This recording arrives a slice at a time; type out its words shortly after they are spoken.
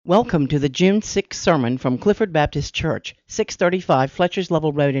Welcome to the June 6th sermon from Clifford Baptist Church, 635 Fletcher's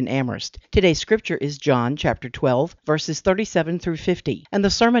Level Road in Amherst. Today's scripture is John chapter 12, verses 37 through 50, and the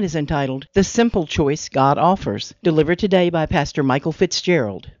sermon is entitled, The Simple Choice God Offers, delivered today by Pastor Michael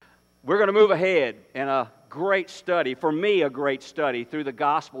Fitzgerald. We're going to move ahead in a great study, for me a great study, through the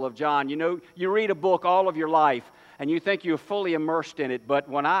Gospel of John. You know, you read a book all of your life, and you think you're fully immersed in it, but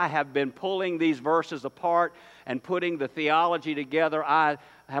when I have been pulling these verses apart and putting the theology together, I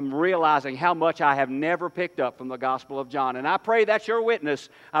am realizing how much I have never picked up from the Gospel of John. And I pray that's your witness.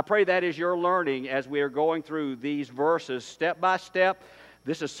 I pray that is your learning as we are going through these verses step by step.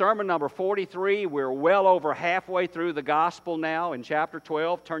 This is sermon number 43. We're well over halfway through the Gospel now in chapter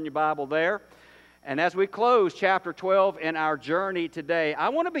 12. Turn your Bible there. And as we close chapter 12 in our journey today, I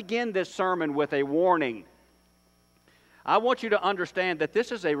want to begin this sermon with a warning. I want you to understand that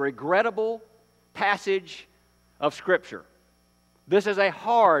this is a regrettable passage of Scripture. This is a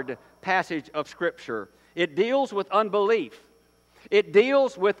hard passage of Scripture. It deals with unbelief. It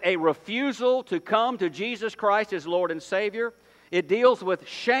deals with a refusal to come to Jesus Christ as Lord and Savior. It deals with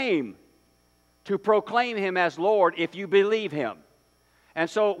shame to proclaim Him as Lord if you believe Him. And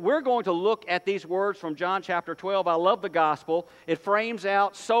so we're going to look at these words from John chapter 12. I love the gospel. It frames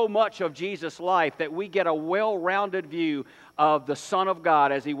out so much of Jesus' life that we get a well-rounded view of the Son of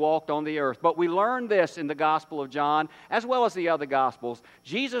God as He walked on the earth. But we learn this in the Gospel of John, as well as the other Gospels.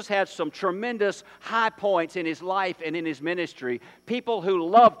 Jesus had some tremendous high points in His life and in His ministry. People who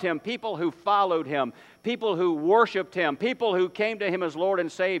loved Him, people who followed Him, people who worshiped Him, people who came to Him as Lord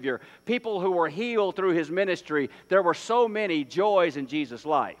and Savior, people who were healed through His ministry. There were so many joys in Jesus'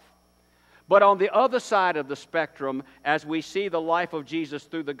 life. But on the other side of the spectrum, as we see the life of Jesus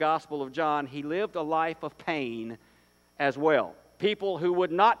through the Gospel of John, He lived a life of pain as well. People who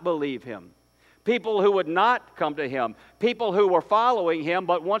would not believe Him, people who would not come to Him, people who were following Him,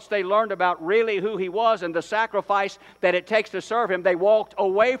 but once they learned about really who He was and the sacrifice that it takes to serve Him, they walked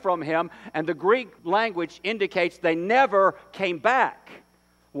away from Him, and the Greek language indicates they never came back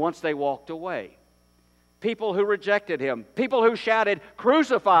once they walked away. People who rejected Him, people who shouted,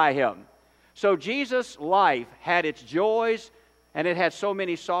 "Crucify Him." So Jesus' life had its joys and it had so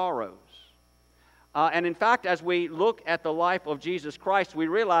many sorrows. And in fact, as we look at the life of Jesus Christ, we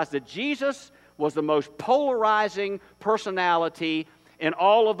realize that Jesus was the most polarizing personality in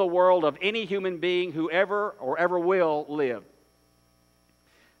all of the world of any human being who ever or ever will live.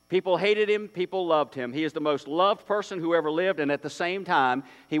 People hated Him, people loved Him. He is the most loved person who ever lived, and at the same time,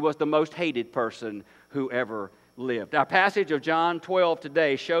 He was the most hated person who ever lived. Our passage of John 12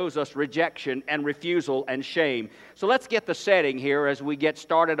 today shows us rejection and refusal and shame. So let's get the setting here as we get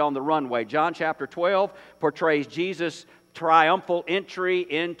started on the runway. John chapter 12 portrays Jesus' triumphal entry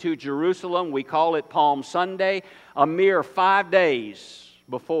into Jerusalem. We call it Palm Sunday, a mere 5 days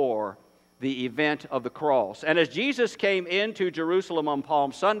before the event of the cross. And as Jesus came into Jerusalem on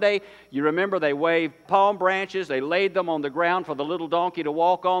Palm Sunday, you remember they waved palm branches, they laid them on the ground for the little donkey to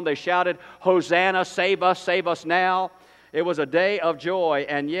walk on, they shouted, "Hosanna, save us now." It was a day of joy,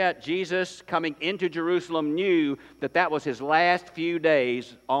 and yet Jesus, coming into Jerusalem, knew that that was His last few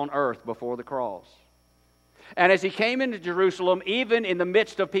days on earth before the cross. And as He came into Jerusalem, even in the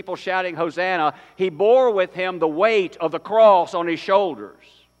midst of people shouting, "Hosanna," He bore with Him the weight of the cross on His shoulders.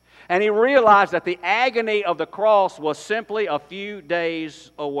 And He realized that the agony of the cross was simply a few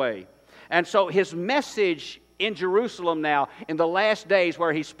days away. And so His message in Jerusalem now, in the last days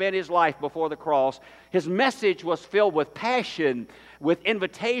where He spent His life before the cross, His message was filled with passion, with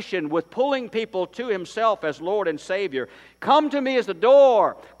invitation, with pulling people to Himself as Lord and Savior. Come to me as the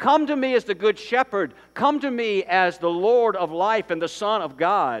door. Come to me as the Good Shepherd. Come to me as the Lord of life and the Son of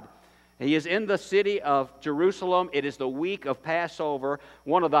God. He is in the city of Jerusalem. It is the week of Passover,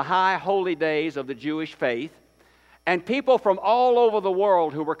 one of the high holy days of the Jewish faith. And people from all over the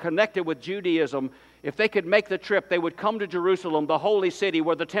world who were connected with Judaism, if they could make the trip, they would come to Jerusalem, the holy city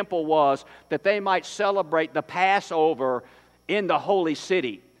where the temple was, that they might celebrate the Passover in the holy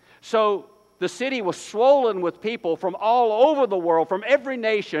city. So the city was swollen with people from all over the world, from every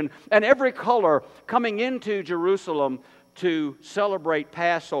nation and every color, coming into Jerusalem to celebrate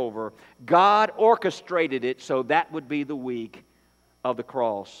Passover. God orchestrated it so that would be the week of the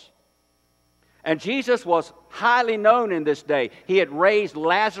cross. And Jesus was highly known in this day. He had raised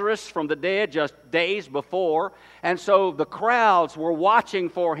Lazarus from the dead just days before. And so the crowds were watching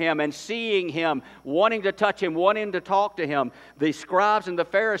for Him and seeing Him, wanting to touch Him, wanting to talk to Him. The scribes and the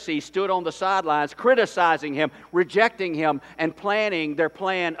Pharisees stood on the sidelines, criticizing Him, rejecting Him, and planning their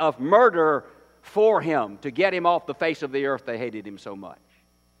plan of murder for Him, to get Him off the face of the earth. They hated Him so much.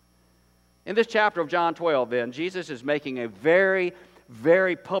 In this chapter of John 12, then, Jesus is making a very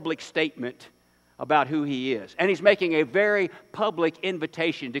very public statement about who He is. And He's making a very public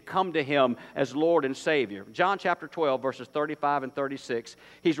invitation to come to Him as Lord and Savior. John chapter 12, verses 35 and 36,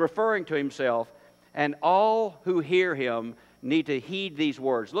 He's referring to Himself, and all who hear Him need to heed these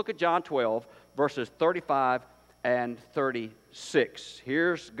words. Look at John 12, verses 35 and 36.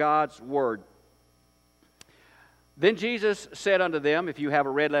 Here's God's Word. Then Jesus said unto them, if you have a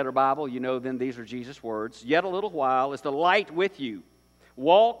red letter Bible, you know then these are Jesus' words, yet a little while is the light with you.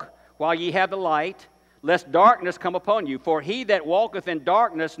 Walk while ye have the light, lest darkness come upon you. For he that walketh in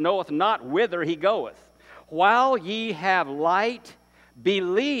darkness knoweth not whither he goeth. While ye have light,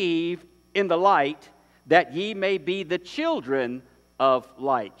 believe in the light, that ye may be the children of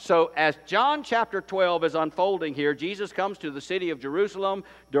light. So as John chapter 12 is unfolding here, Jesus comes to the city of Jerusalem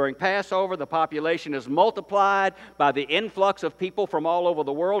during Passover. The population is multiplied by the influx of people from all over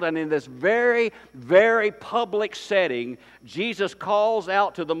the world. And in this very, very public setting, Jesus calls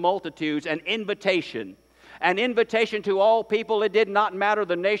out to the multitudes an invitation. An invitation to all people. It did not matter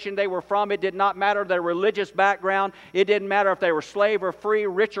the nation they were from. It did not matter their religious background. It didn't matter if they were slave or free,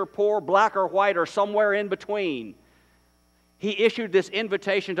 rich or poor, black or white, or somewhere in between. He issued this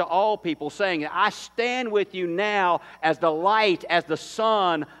invitation to all people, saying, I stand with you now as the light, as the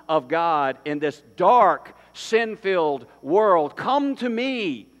Son of God in this dark, sin-filled world. Come to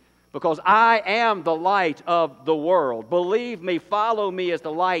me, because I am the light of the world. Believe me, follow me as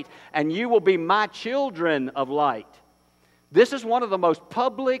the light, and you will be my children of light. This is one of the most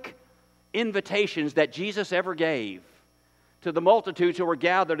public invitations that Jesus ever gave to the multitudes who were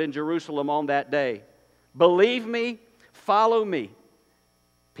gathered in Jerusalem on that day. Believe me, follow me.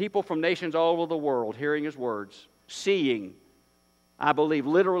 People from nations all over the world hearing His words, seeing, I believe,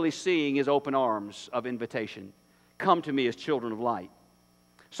 literally seeing His open arms of invitation. Come to me as children of light.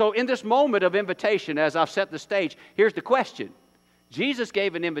 So in this moment of invitation, as I've set the stage, here's the question. Jesus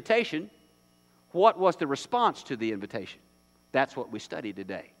gave an invitation. What was the response to the invitation? That's what we study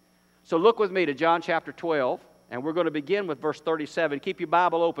today. So look with me to John chapter 12, and we're going to begin with verse 37. Keep your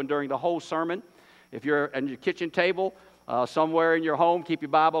Bible open during the whole sermon. If you're at your kitchen table, somewhere in your home, keep your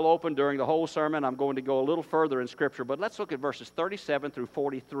Bible open during the whole sermon. I'm going to go a little further in Scripture, but let's look at verses 37 through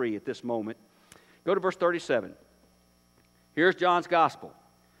 43 at this moment. Go to verse 37. Here's John's Gospel.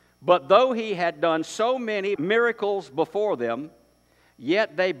 But though he had done so many miracles before them,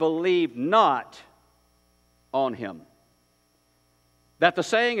 yet they believed not on him. That the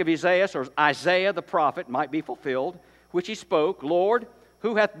saying of Isaiah the prophet might be fulfilled, which he spoke, Lord,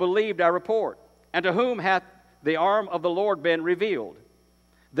 who hath believed our report? And to whom hath the arm of the Lord been revealed?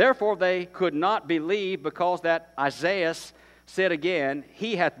 Therefore they could not believe, because that Isaiah said again,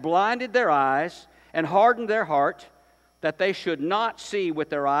 He hath blinded their eyes and hardened their heart, that they should not see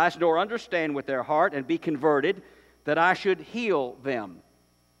with their eyes, nor understand with their heart, and be converted, that I should heal them.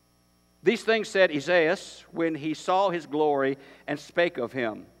 These things said Isaiah when he saw His glory and spake of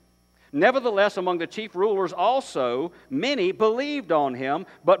Him. Nevertheless, among the chief rulers also, many believed on Him,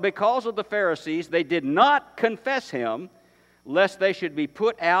 but because of the Pharisees, they did not confess Him, lest they should be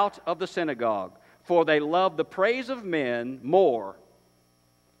put out of the synagogue. For they loved the praise of men more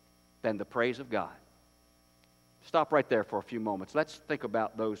than the praise of God. Stop right there for a few moments. Let's think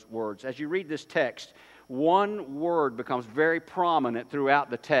about those words. As you read this text, one word becomes very prominent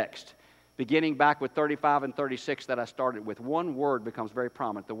throughout the text. Beginning back with 35 and 36 that I started with, one word becomes very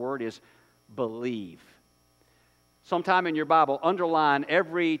prominent. The word is believe. Sometime in your Bible, underline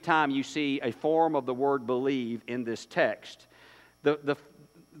every time you see a form of the word believe in this text.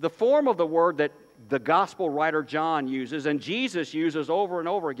 The form of the word that the gospel writer John uses, and Jesus uses over and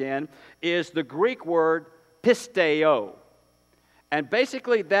over again, is the Greek word pisteo. And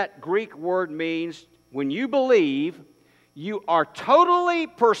basically that Greek word means when you believe, you are totally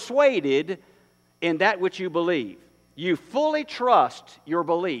persuaded in that which you believe. You fully trust your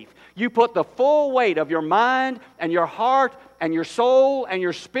belief. You put the full weight of your mind and your heart and your soul and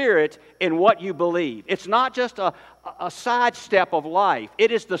your spirit in what you believe. It's not just a sidestep of life.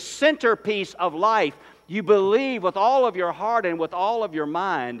 It is the centerpiece of life. You believe with all of your heart and with all of your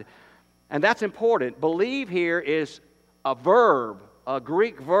mind. And that's important. Believe here is a verb, a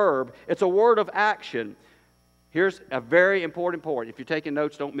Greek verb. It's a word of action. Here's a very important point. If you're taking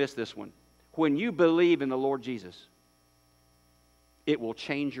notes, don't miss this one. When you believe in the Lord Jesus, it will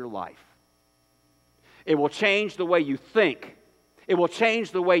change your life. It will change the way you think. It will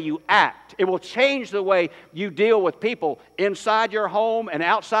change the way you act. It will change the way you deal with people inside your home and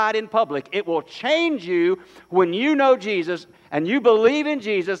outside in public. It will change you when you know Jesus and you believe in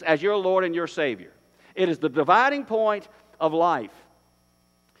Jesus as your Lord and your Savior. It is the dividing point of life.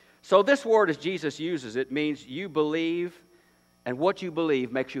 So this word, as Jesus uses it, means you believe And what you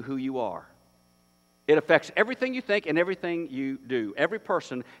believe makes you who you are. It affects everything you think and everything you do. Every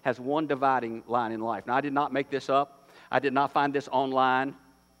person has one dividing line in life. Now, I did not make this up. I did not find this online.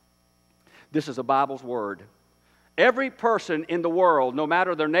 This is the Bible's word. Every person in the world, no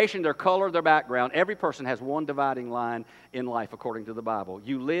matter their nation, their color, their background, every person has one dividing line in life according to the Bible.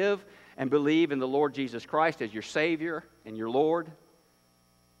 You live and believe in the Lord Jesus Christ as your Savior and your Lord,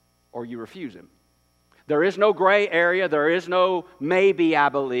 or you refuse Him. There is no gray area. There is no maybe I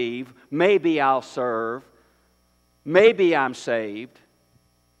believe, maybe I'll serve, maybe I'm saved.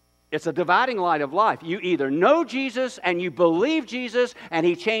 It's a dividing line of life. You either know Jesus and you believe Jesus and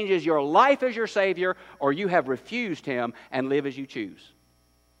He changes your life as your Savior, or you have refused Him and live as you choose.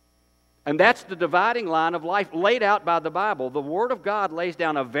 And that's the dividing line of life laid out by the Bible. The Word of God lays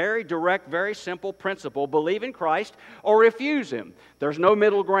down a very direct, very simple principle. Believe in Christ or refuse Him. There's no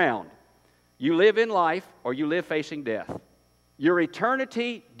middle ground. You live in life or you live facing death. Your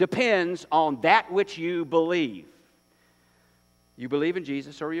eternity depends on that which you believe. You believe in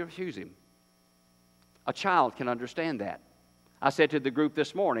Jesus or you refuse Him. A child can understand that. I said to the group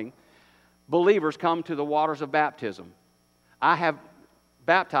this morning, believers come to the waters of baptism. I have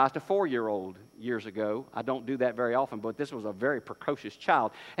baptized a 4-year-old years ago. I don't do that very often, but this was a very precocious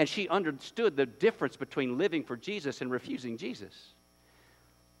child. And she understood the difference between living for Jesus and refusing Jesus.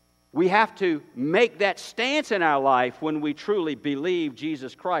 We have to make that stance in our life when we truly believe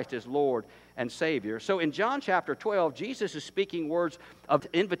Jesus Christ is Lord and Savior. So in John chapter 12, Jesus is speaking words of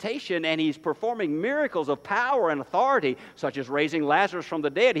invitation, and He's performing miracles of power and authority, such as raising Lazarus from the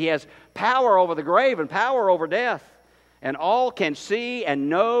dead. He has power over the grave and power over death. And all can see and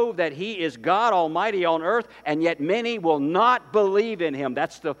know that He is God Almighty on earth, and yet many will not believe in Him.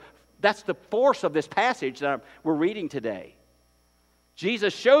 That's the force of this passage that we're reading today.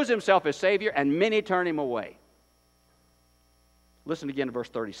 Jesus shows Himself as Savior, and many turn Him away. Listen again to verse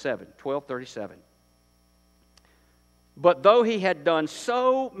 37, 12:37. But though He had done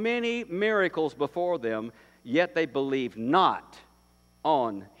so many miracles before them, yet they believed not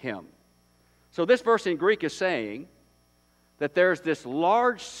on Him. So this verse in Greek is saying that there's this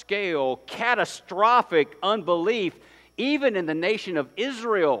large-scale, catastrophic unbelief, even in the nation of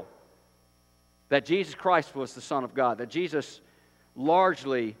Israel, that Jesus Christ was the Son of God, that Jesus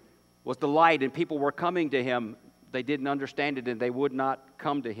largely was the light, and people were coming to Him. They didn't understand it, and they would not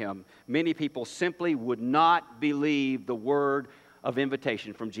come to Him. Many people simply would not believe the word of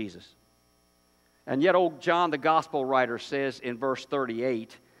invitation from Jesus. And yet old John, the gospel writer, says in verse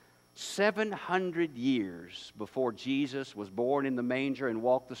 38, 700 years before Jesus was born in the manger and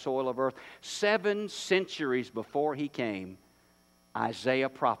walked the soil of earth, 7 centuries before He came, Isaiah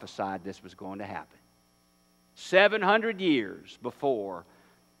prophesied this was going to happen. 700 years before,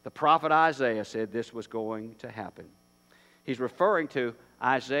 the prophet Isaiah said this was going to happen. He's referring to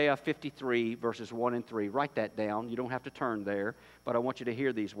Isaiah 53, verses 1 and 3. Write that down. You don't have to turn there, but I want you to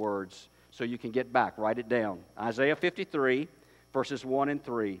hear these words so you can get back. Write it down. Isaiah 53, verses 1 and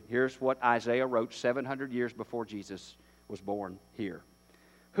 3. Here's what Isaiah wrote 700 years before Jesus was born here.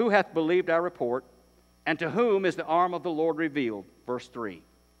 Who hath believed our report, and to whom is the arm of the Lord revealed? Verse 3.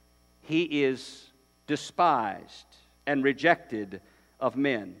 He is despised and rejected of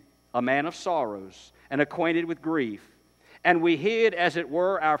men, a man of sorrows and acquainted with grief. And we hid, as it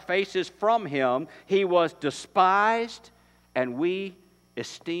were, our faces from Him. He was despised, and we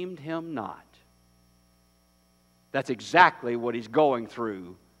esteemed Him not. That's exactly what He's going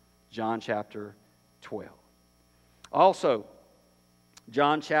through, John chapter 12. Also,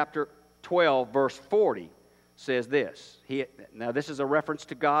 John chapter 12, verse 40 says this. Now this is a reference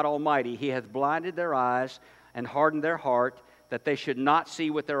to God Almighty. He hath blinded their eyes and hardened their heart, that they should not see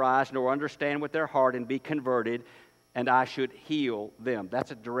with their eyes nor understand with their heart and be converted, and I should heal them.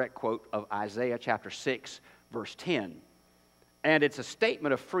 That's a direct quote of Isaiah chapter 6, verse 10. And it's a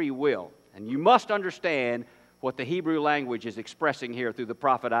statement of free will. And you must understand what the Hebrew language is expressing here through the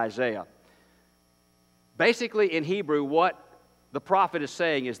prophet Isaiah. Basically, in Hebrew, what the prophet is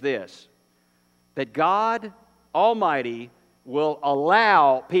saying is this, that God Almighty will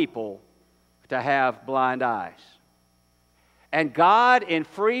allow people to have blind eyes. And God, in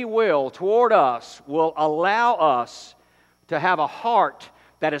free will toward us, will allow us to have a heart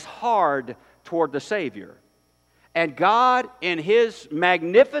that is hard toward the Savior. And God, in His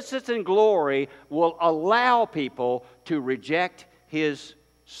magnificence and glory, will allow people to reject His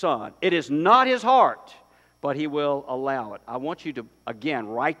Son. It is not His heart, but He will allow it. I want you to, again,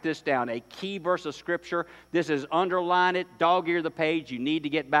 write this down, a key verse of Scripture. This is, underline it, dog-ear the page. You need to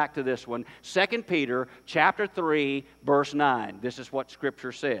get back to this one. 2 Peter chapter 3, verse 9. This is what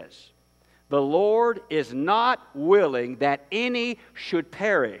Scripture says. The Lord is not willing that any should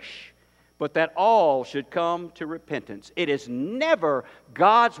perish, but that all should come to repentance. It is never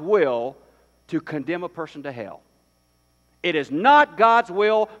God's will to condemn a person to hell. It is not God's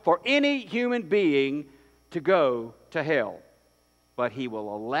will for any human being to go to hell. But He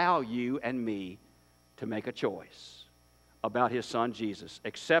will allow you and me to make a choice about His Son Jesus,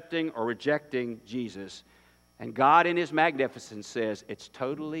 accepting or rejecting Jesus. And God in His magnificence says, it's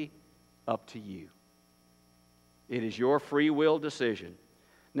totally up to you. It is your free will decision.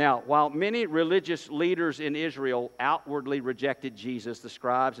 Now, while many religious leaders in Israel outwardly rejected Jesus, the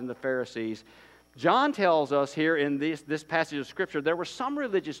scribes and the Pharisees, John tells us here in this passage of Scripture, there were some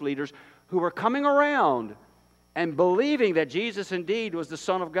religious leaders who were coming around and believing that Jesus indeed was the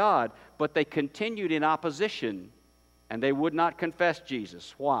Son of God, but they continued in opposition, and they would not confess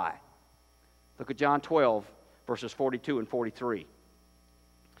Jesus. Why? Look at John 12, verses 42 and 43.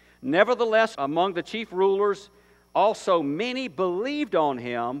 Nevertheless, among the chief rulers also many believed on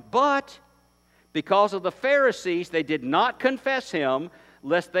Him, but because of the Pharisees they did not confess Him,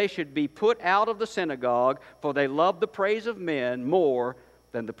 lest they should be put out of the synagogue, for they loved the praise of men more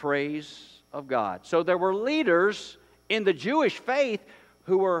than the praise of God. So there were leaders in the Jewish faith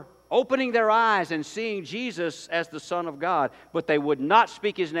who were opening their eyes and seeing Jesus as the Son of God, but they would not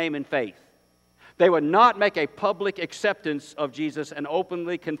speak His name in faith. They would not make a public acceptance of Jesus and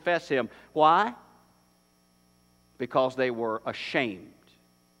openly confess Him. Why? Because they were ashamed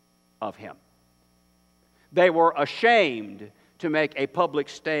of Him. They were ashamed to make a public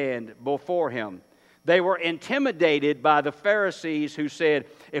stand before Him. They were intimidated by the Pharisees who said,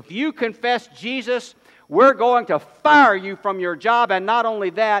 if you confess Jesus, we're going to fire you from your job, and not only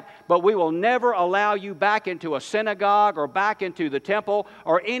that, but we will never allow you back into a synagogue or back into the temple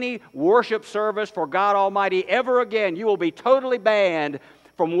or any worship service for God Almighty ever again. You will be totally banned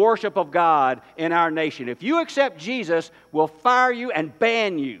from worship of God in our nation. If you accept Jesus, we'll fire you and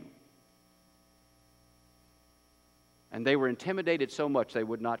ban you. And they were intimidated so much they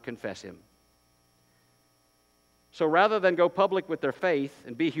would not confess Him. So rather than go public with their faith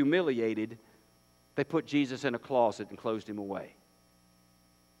and be humiliated, they put Jesus in a closet and closed Him away.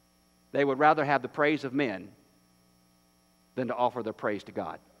 They would rather have the praise of men than to offer their praise to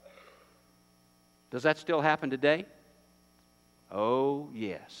God. Does that still happen today? Oh,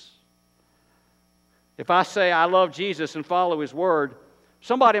 yes. If I say I love Jesus and follow His Word,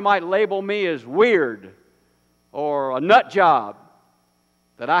 somebody might label me as weird or a nut job,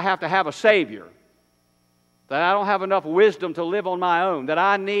 that I have to have a Savior, that I don't have enough wisdom to live on my own, that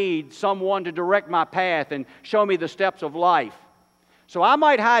I need someone to direct my path and show me the steps of life. So I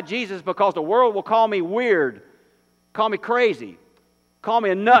might hide Jesus because the world will call me weird, call me crazy, call me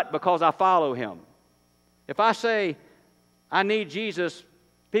a nut because I follow Him. If I say I need Jesus,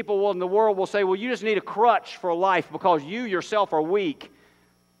 people in the world will say, well, you just need a crutch for life because you yourself are weak.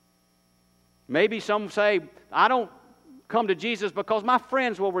 Maybe some say, I don't come to Jesus because my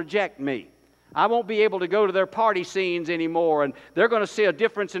friends will reject me. I won't be able to go to their party scenes anymore, and they're going to see a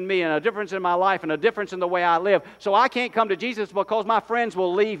difference in me and a difference in my life and a difference in the way I live. So I can't come to Jesus because my friends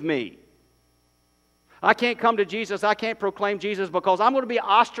will leave me. I can't come to Jesus, I can't proclaim Jesus because I'm going to be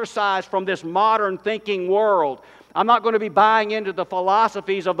ostracized from this modern thinking world. I'm not going to be buying into the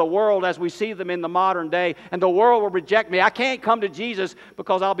philosophies of the world as we see them in the modern day, and the world will reject me. I can't come to Jesus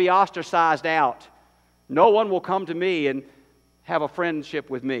because I'll be ostracized out. No one will come to me and have a friendship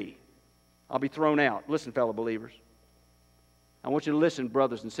with me. I'll be thrown out. Listen, fellow believers. I want you to listen,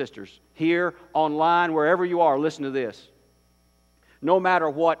 brothers and sisters. Here, online, wherever you are, listen to this. No matter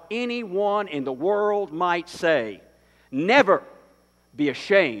what anyone in the world might say, never be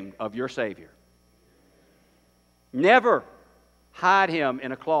ashamed of your Savior. Never hide Him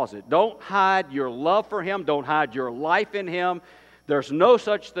in a closet. Don't hide your love for Him. Don't hide your life in Him. There's no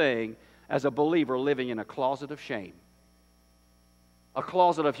such thing as a believer living in a closet of shame, a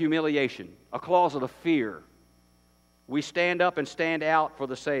closet of humiliation, a closet of fear. We stand up and stand out for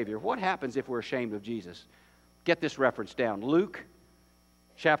the Savior. What happens if we're ashamed of Jesus? Get this reference down. Luke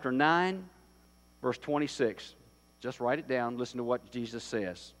chapter 9, verse 26. Just write it down. Listen to what Jesus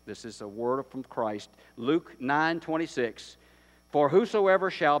says. This is a word from Christ. Luke 9:26. For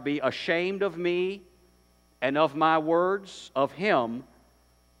whosoever shall be ashamed of me and of my words, of him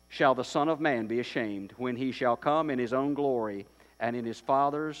shall the Son of Man be ashamed when He shall come in His own glory and in His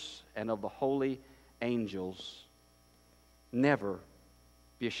Father's and of the holy angels. Never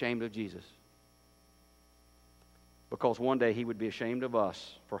be ashamed of Jesus, because one day He would be ashamed of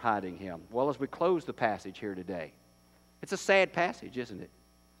us for hiding Him. Well, as we close the passage here today, it's a sad passage, isn't it?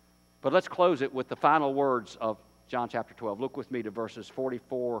 But let's close it with the final words of John chapter 12. Look with me to verses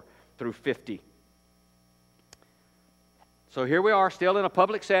 44 through 50. So here we are, still in a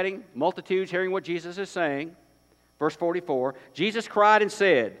public setting, multitudes hearing what Jesus is saying. Verse 44, Jesus cried and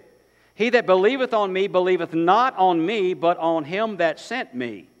said, He that believeth on me believeth not on me, but on him that sent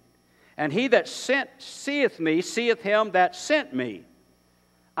me. And he that seeth me seeth him that sent me.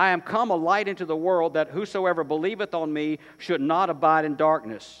 I am come a light into the world, that whosoever believeth on me should not abide in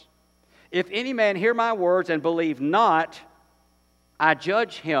darkness. If any man hear my words and believe not, I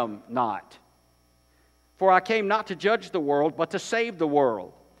judge him not. For I came not to judge the world, but to save the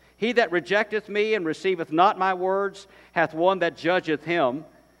world. He that rejecteth me and receiveth not my words hath one that judgeth him.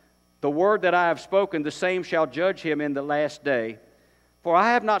 The word that I have spoken, the same shall judge him in the last day. For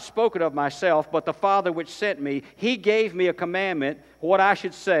I have not spoken of myself, but the Father which sent me, He gave me a commandment, what I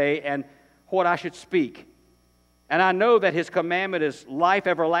should say and what I should speak. And I know that His commandment is life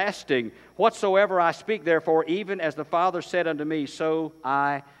everlasting. Whatsoever I speak, therefore, even as the Father said unto me, so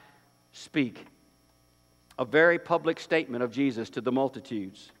I speak. A very public statement of Jesus to the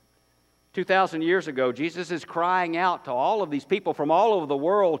multitudes. 2,000 years ago, Jesus is crying out to all of these people from all over the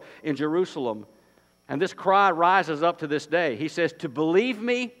world in Jerusalem. And this cry rises up to this day. He says, to believe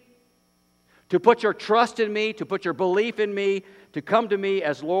me, to put your trust in me, to put your belief in me, to come to me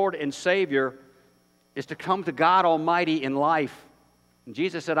as Lord and Savior, is to come to God Almighty in life. And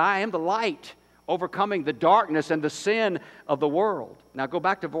Jesus said, I am the light, overcoming the darkness and the sin of the world. Now go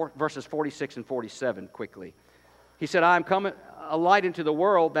back to verses 46 and 47 quickly. He said, I am coming a light into the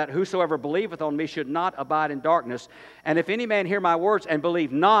world, that whosoever believeth on me should not abide in darkness. And if any man hear my words and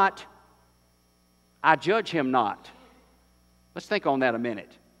believe not, I judge him not. Let's think on that a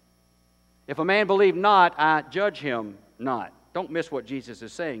minute. If a man believe not, I judge him not. Don't miss what Jesus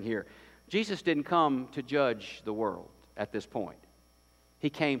is saying here. Jesus didn't come to judge the world at this point. He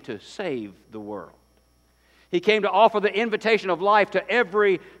came to save the world. He came to offer the invitation of life to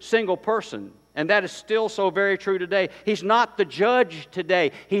every single person. And that is still so very true today. He's not the judge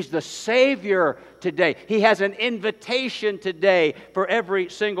today. He's the Savior today. He has an invitation today for every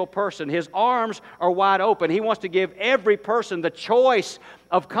single person. His arms are wide open. He wants to give every person the choice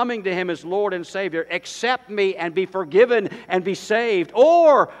of coming to Him as Lord and Savior. Accept me and be forgiven and be saved,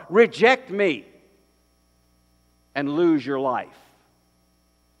 or reject me and lose your life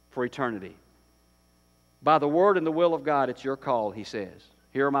for eternity. By the word and the will of God, it's your call, He says.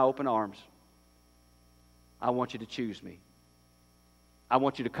 Here are my open arms. I want you to choose me. I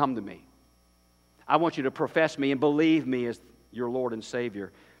want you to come to me. I want you to profess me and believe me as your Lord and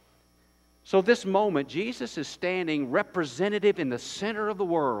Savior. So this moment, Jesus is standing representative in the center of the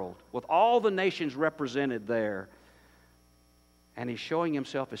world, with all the nations represented there. And He's showing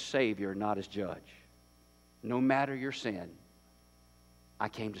Himself as Savior, not as judge. No matter your sin, I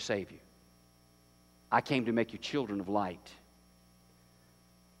came to save you. I came to make you children of light.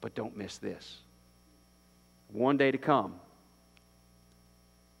 But don't miss this. One day to come,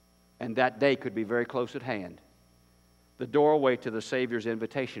 and that day could be very close at hand. The doorway to the Savior's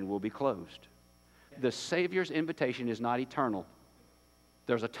invitation will be closed. The Savior's invitation is not eternal.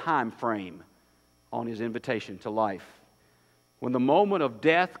 There's a time frame on His invitation to life. When the moment of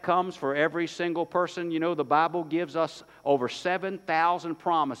death comes for every single person, you know, the Bible gives us over 7,000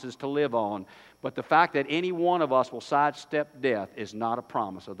 promises to live on. But the fact that any one of us will sidestep death is not a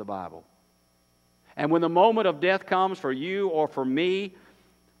promise of the Bible. And when the moment of death comes for you or for me,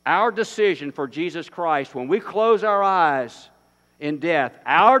 our decision for Jesus Christ, when we close our eyes in death,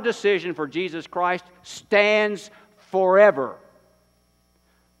 our decision for Jesus Christ stands forever.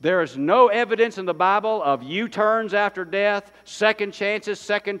 There is no evidence in the Bible of U-turns after death, second chances,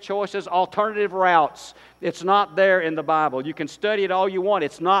 second choices, alternative routes. It's not there in the Bible. You can study it all you want.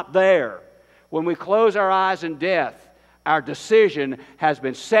 It's not there. When we close our eyes in death, our decision has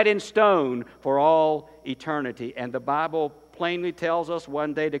been set in stone for all eternity. And the Bible plainly tells us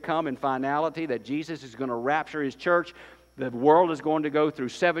one day to come in finality that Jesus is going to rapture His church. The world is going to go through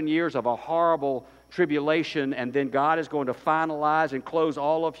 7 years of a horrible tribulation, and then God is going to finalize and close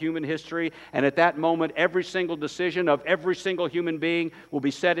all of human history. And at that moment, every single decision of every single human being will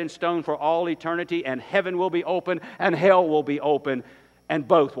be set in stone for all eternity, and heaven will be open and hell will be open, and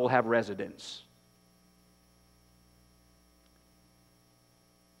both will have residence.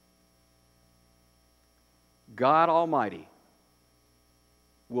 God Almighty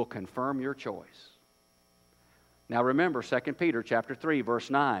will confirm your choice. Now remember 2 Peter chapter 3, verse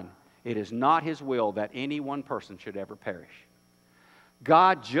 9. It is not His will that any one person should ever perish.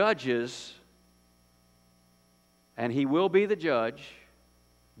 God judges, and He will be the judge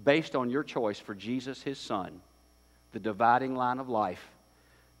based on your choice for Jesus, His Son, the dividing line of life.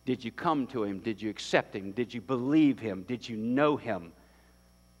 Did you come to Him? Did you accept Him? Did you believe Him? Did you know Him?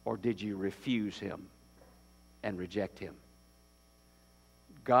 or did you refuse Him and reject Him?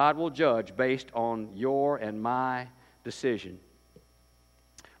 God will judge based on your and my decision.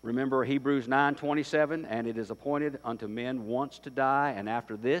 Remember Hebrews 9:27, and it is appointed unto men once to die, and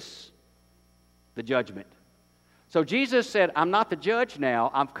after this, the judgment. So Jesus said, I'm not the judge now,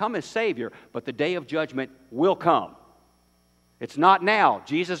 I've come as Savior, but the day of judgment will come. It's not now.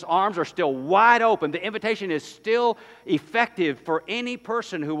 Jesus' arms are still wide open. The invitation is still effective for any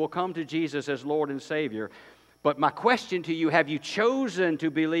person who will come to Jesus as Lord and Savior. But my question to you, have you chosen to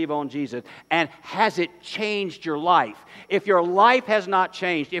believe on Jesus? And has it changed your life? If your life has not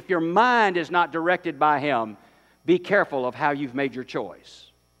changed, if your mind is not directed by Him, be careful of how you've made your choice.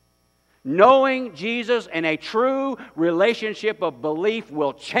 Knowing Jesus in a true relationship of belief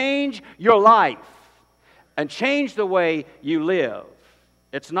will change your life and change the way you live.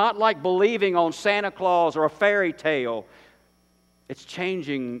 It's not like believing on Santa Claus or a fairy tale. It's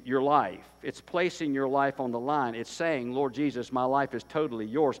changing your life. It's placing your life on the line. It's saying, Lord Jesus, my life is totally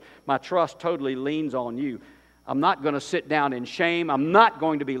yours. My trust totally leans on you. I'm not going to sit down in shame. I'm not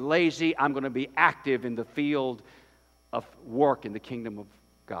going to be lazy. I'm going to be active in the field of work in the kingdom of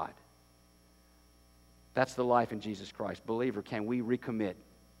God. That's the life in Jesus Christ. Believer, can we recommit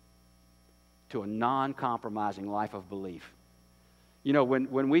to a non-compromising life of belief? You know,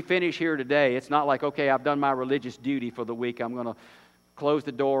 when we finish here today, it's not like, okay, I've done my religious duty for the week. I'm going to close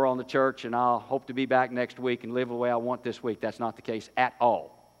the door on the church and I'll hope to be back next week and live the way I want this week. That's not the case at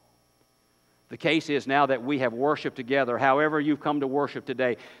all. The case is now that we have worshiped together, however you've come to worship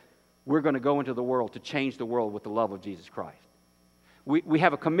today, we're going to go into the world to change the world with the love of Jesus Christ. We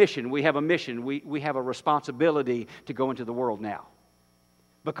have a commission, we have a mission, we have a responsibility to go into the world now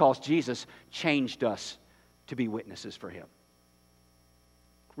because Jesus changed us to be witnesses for Him.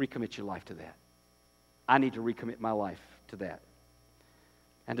 Recommit your life to that. I need to recommit my life to that.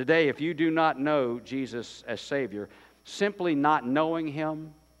 And today, if you do not know Jesus as Savior, simply not knowing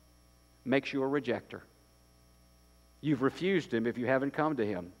Him makes you a rejecter. You've refused Him if you haven't come to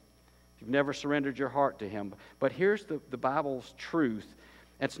Him. You've never surrendered your heart to Him. But here's the Bible's truth.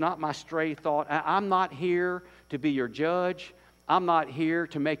 It's not my stray thought. I'm not here to be your judge. I'm not here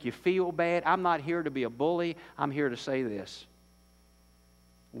to make you feel bad. I'm not here to be a bully. I'm here to say this.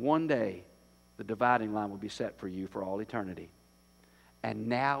 One day, the dividing line will be set for you for all eternity. And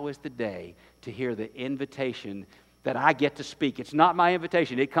now is the day to hear the invitation that I get to speak. It's not my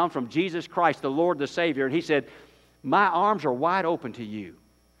invitation. It comes from Jesus Christ, the Lord, the Savior. And He said, my arms are wide open to you.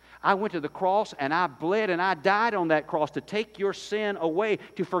 I went to the cross and I bled and I died on that cross to take your sin away,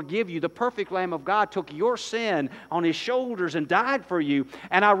 to forgive you. The perfect Lamb of God took your sin on His shoulders and died for you.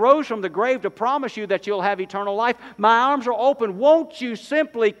 And I rose from the grave to promise you that you'll have eternal life. My arms are open. Won't you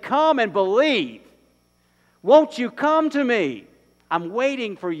simply come and believe? Won't you come to me? I'm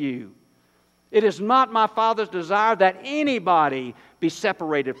waiting for you. It is not my Father's desire that anybody be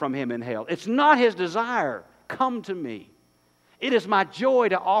separated from Him in hell. It's not His desire. Come to me. It is my joy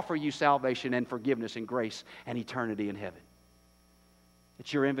to offer you salvation and forgiveness and grace and eternity in heaven.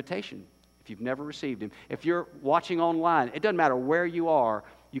 It's your invitation if you've never received Him. If you're watching online, it doesn't matter where you are,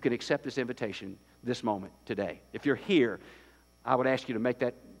 you can accept this invitation this moment, today. If you're here, I would ask you to make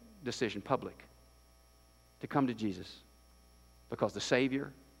that decision public, to come to Jesus, because the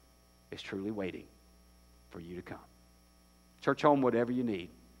Savior is truly waiting for you to come. Church home, whatever you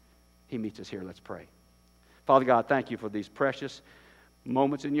need, He meets us here. Let's pray. Father God, thank you for these precious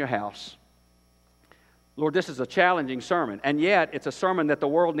moments in your house. Lord, this is a challenging sermon, and yet it's a sermon that the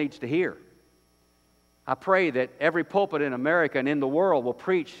world needs to hear. I pray that every pulpit in America and in the world will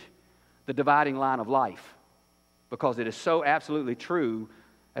preach the dividing line of life, because it is so absolutely true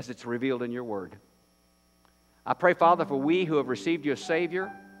as it's revealed in your word. I pray, Father, for we who have received you as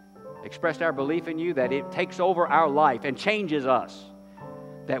Savior, expressed our belief in you, that it takes over our life and changes us,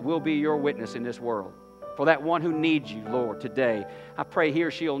 that we'll be your witness in this world. For that one who needs you, Lord, today, I pray he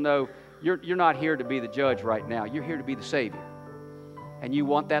or she'll know you're not here to be the judge right now. You're here to be the Savior. And you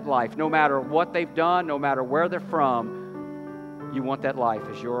want that life. No matter what they've done, no matter where they're from, you want that life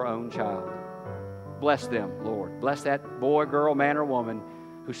as your own child. Bless them, Lord. Bless that boy, girl, man, or woman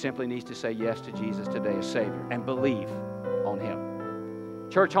who simply needs to say yes to Jesus today as Savior and believe on Him.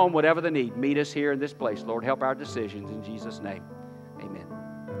 Church home, whatever the need, meet us here in this place. Lord, help our decisions in Jesus' name. Amen.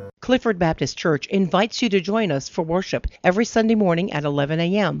 Clifford Baptist Church invites you to join us for worship every Sunday morning at 11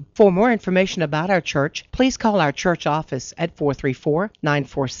 a.m. For more information about our church, please call our church office at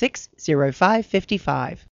 434-946-0555.